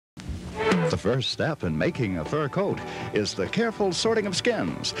The first step in making a fur coat is the careful sorting of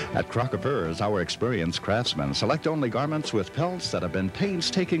skins. At Crocker Furs, our experienced craftsmen select only garments with pelts that have been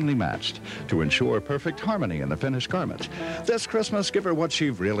painstakingly matched to ensure perfect harmony in the finished garment. This Christmas, give her what she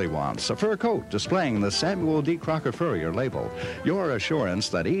really wants, a fur coat displaying the Samuel D. Crocker Furrier label. Your assurance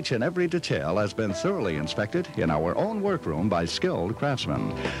that each and every detail has been thoroughly inspected in our own workroom by skilled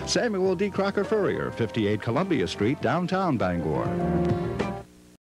craftsmen. Samuel D. Crocker Furrier, 58 Columbia Street, downtown Bangor.